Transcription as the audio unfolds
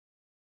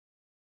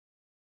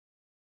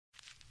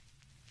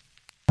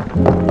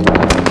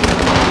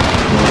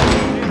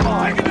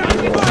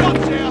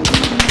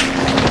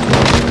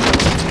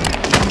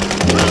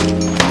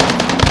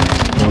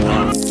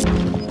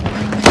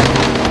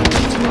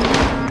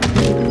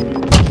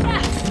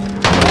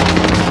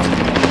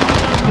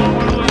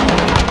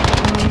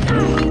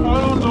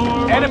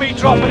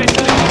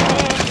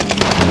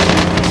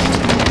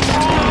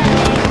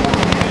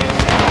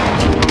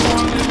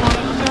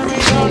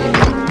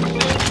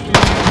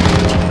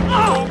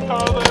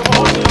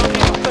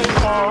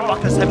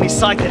Let me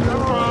sight it.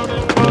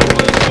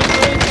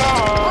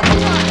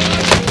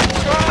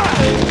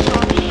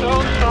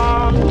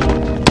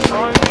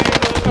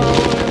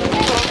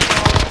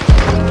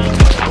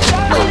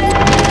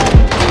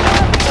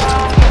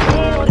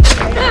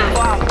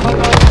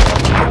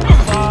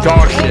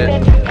 Dog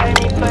shit.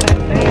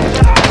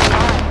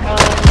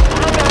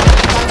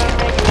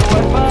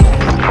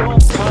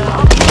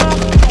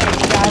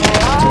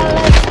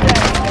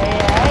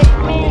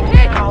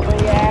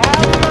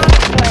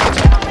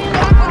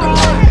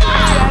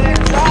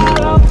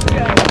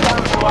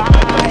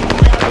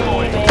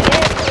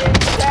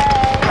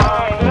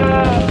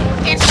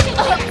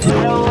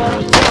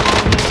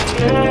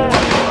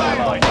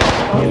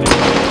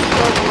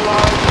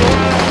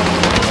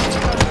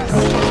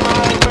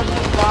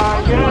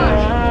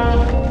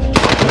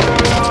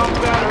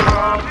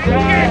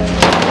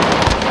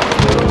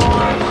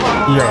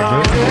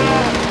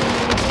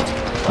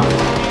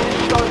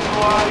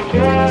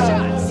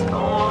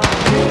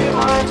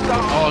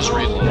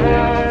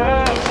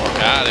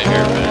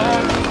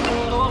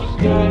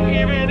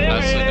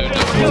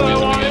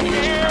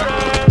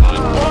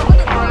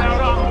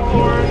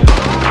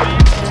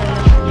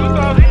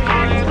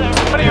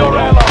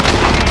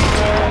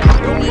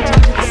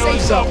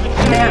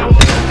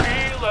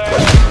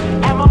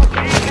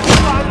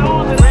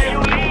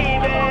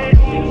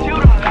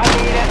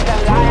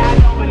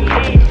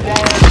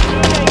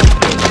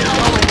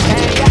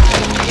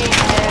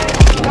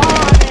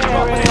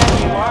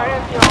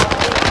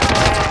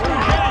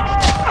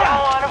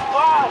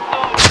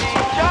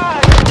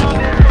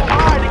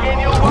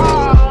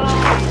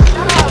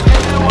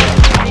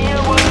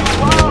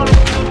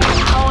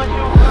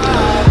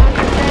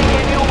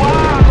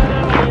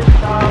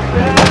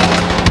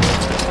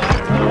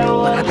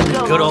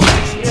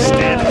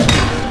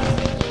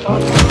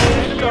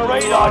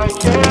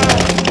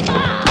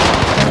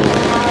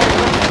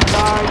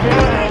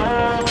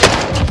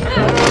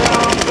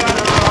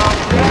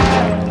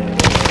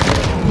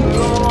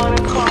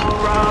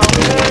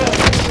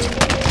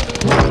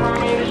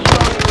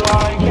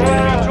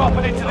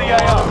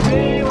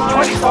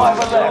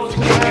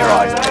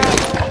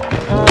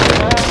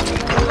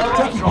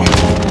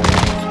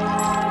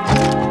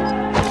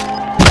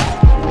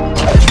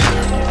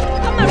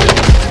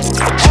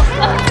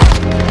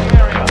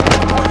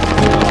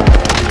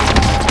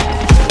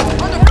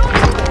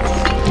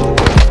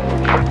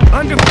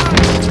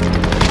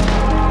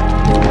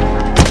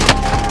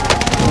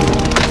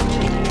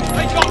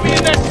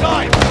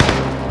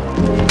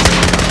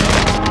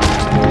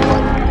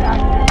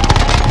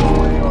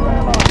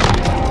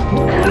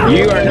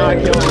 You are not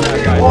killing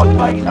that guy. What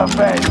mate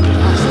event?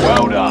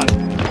 Well done.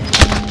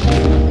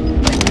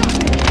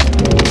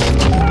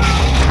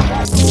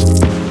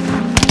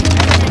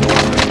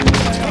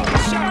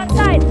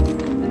 Outside.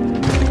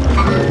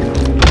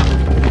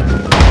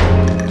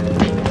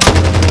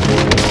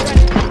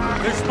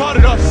 They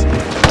spotted us.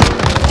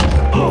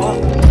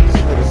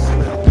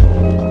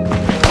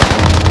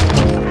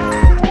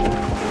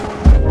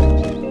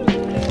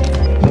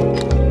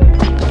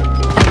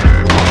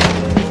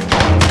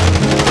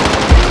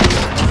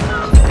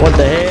 What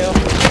the hell?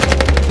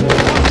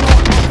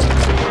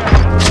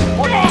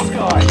 What are these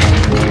guys?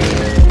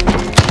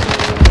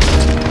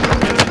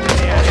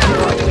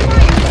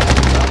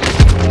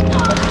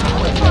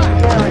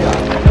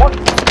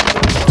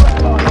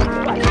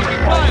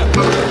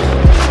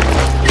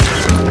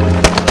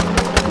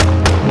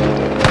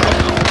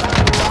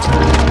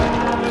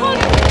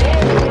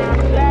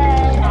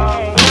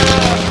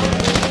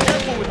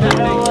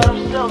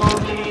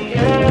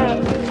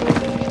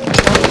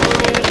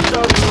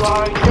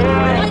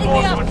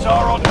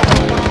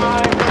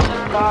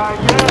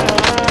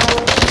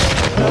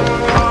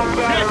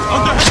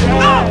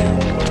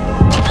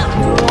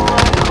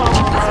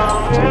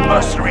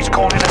 Mercenaries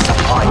calling a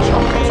supply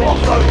shop to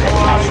offload their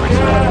cash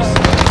reserves.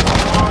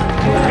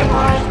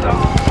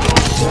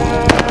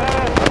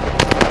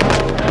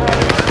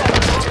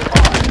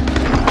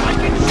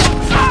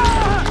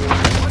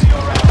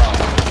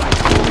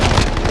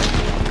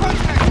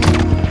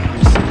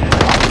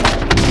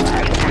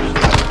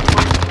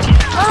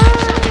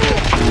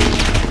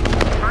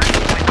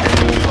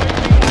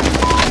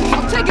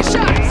 I'm taking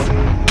shots.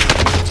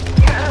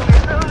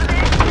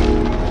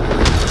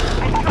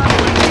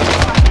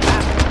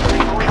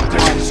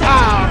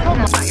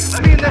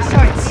 Be in their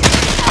sights.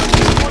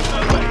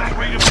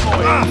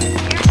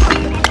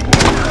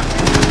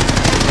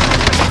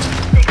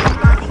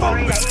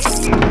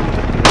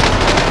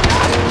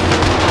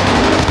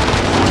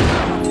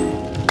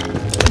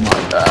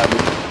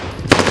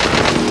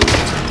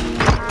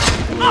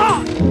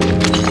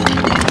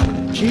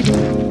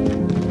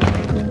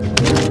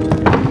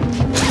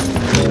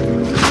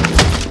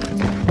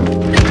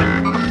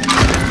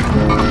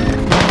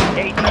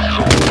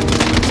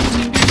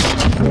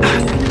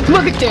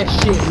 Look at that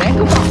shit, man.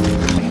 Come on.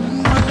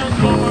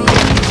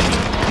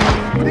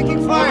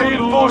 Taking fire.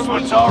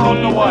 Reinforcements are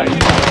on the way.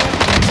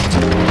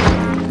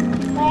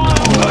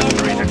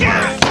 Mercenaries are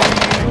getting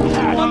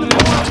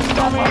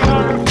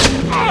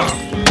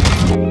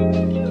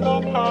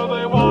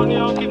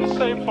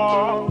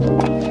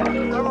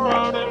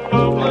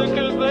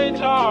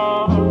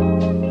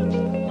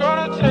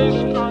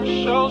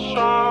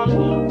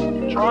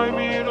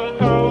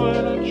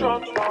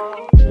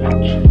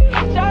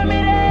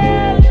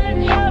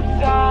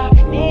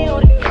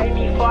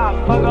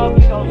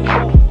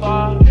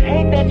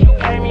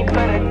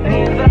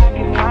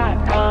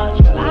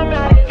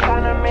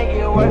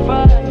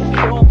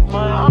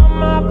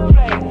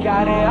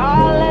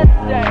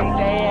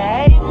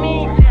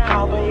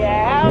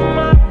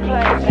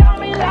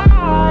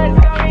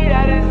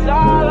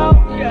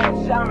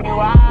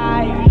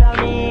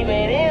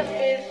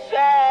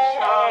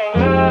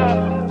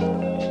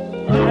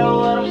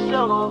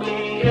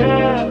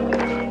yeah.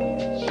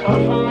 It's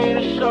hard for me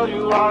to show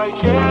you I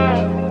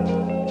care.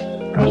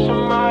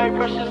 Pressing my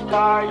precious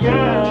time,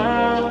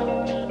 yeah.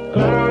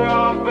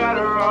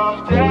 Better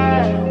off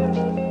dead.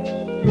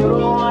 You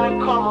don't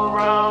wanna come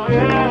around,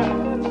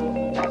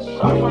 yeah. It's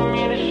hard for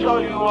me to show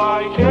you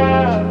I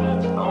care.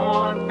 I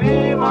wanna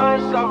be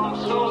myself, I'm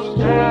too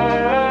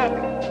scared.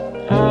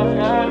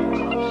 I'm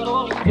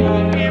too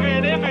scared.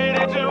 Even if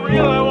it isn't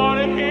real, I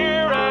wanna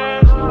hear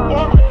it.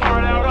 Pour my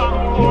heart out on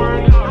the floor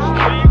and now it's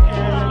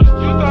leaking.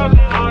 2,000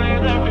 on it,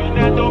 laughing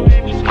at the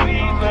baby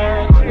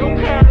squeezing. Don't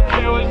care to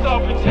deal with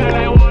self-intent,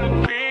 I wanna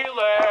feel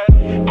it.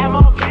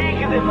 MLB,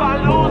 cause if I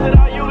lose it,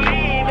 are you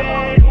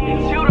leaving?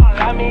 If you don't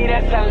love me,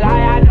 that's a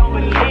lie, I don't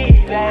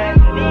believe it.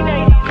 These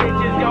niggas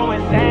bitches go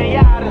insane,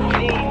 y'all done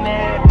seen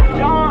it.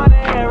 Don't wanna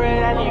hear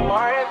it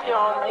anymore if you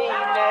don't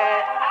need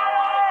it.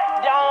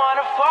 Don't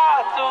wanna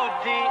fall too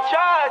deep.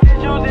 Did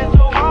you this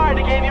so hard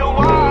to give you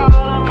all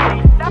of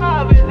me?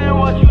 Love isn't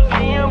what you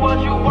see and what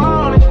you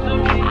want it to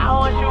be. I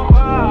want you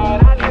hard,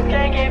 I just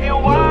can't give you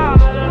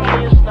all of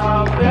me.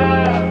 Stop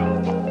it.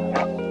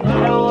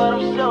 Matter what,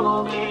 I'm still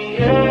gon' be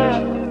here.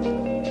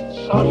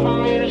 It's hard for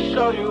me to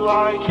show you I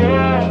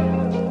care.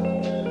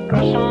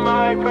 Pressing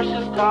my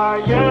precious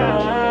time,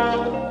 yeah.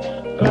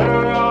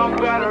 Better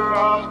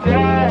off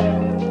dead.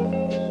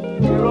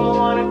 You don't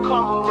wanna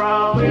come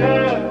around,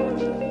 yeah.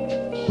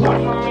 It's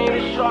hard for me to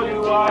show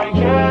you I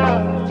care.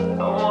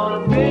 I wanna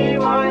be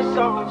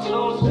myself, I'm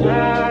too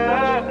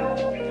scared.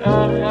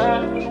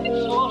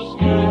 Too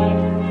scared.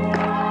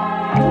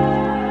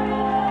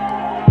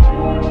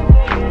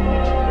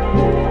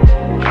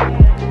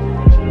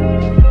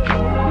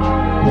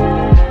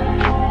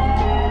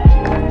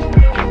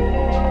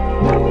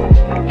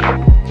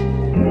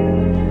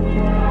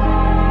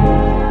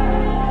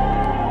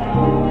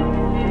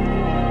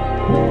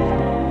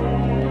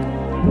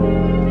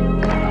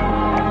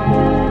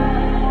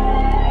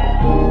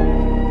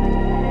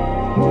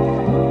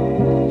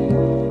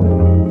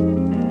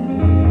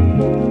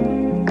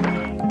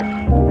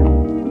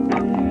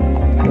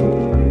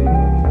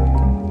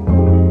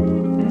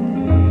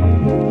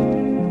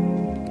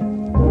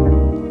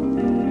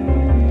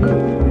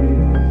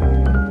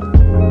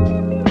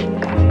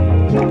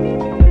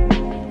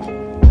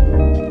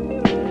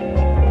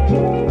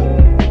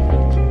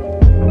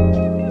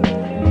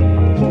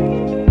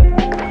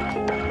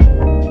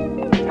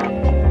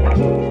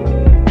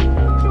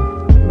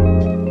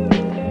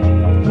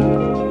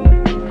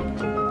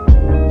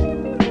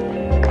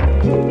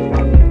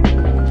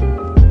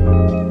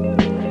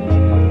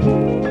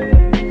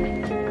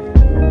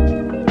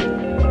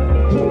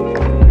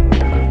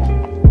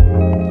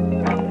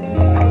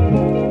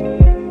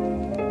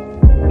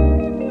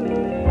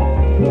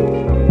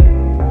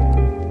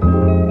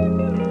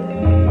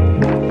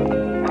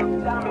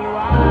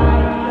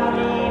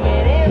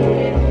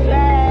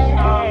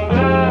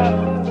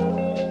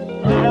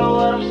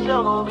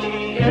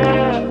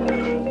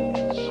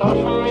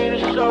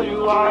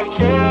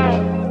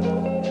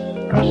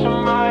 Pressing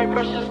my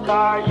precious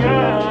time, yeah.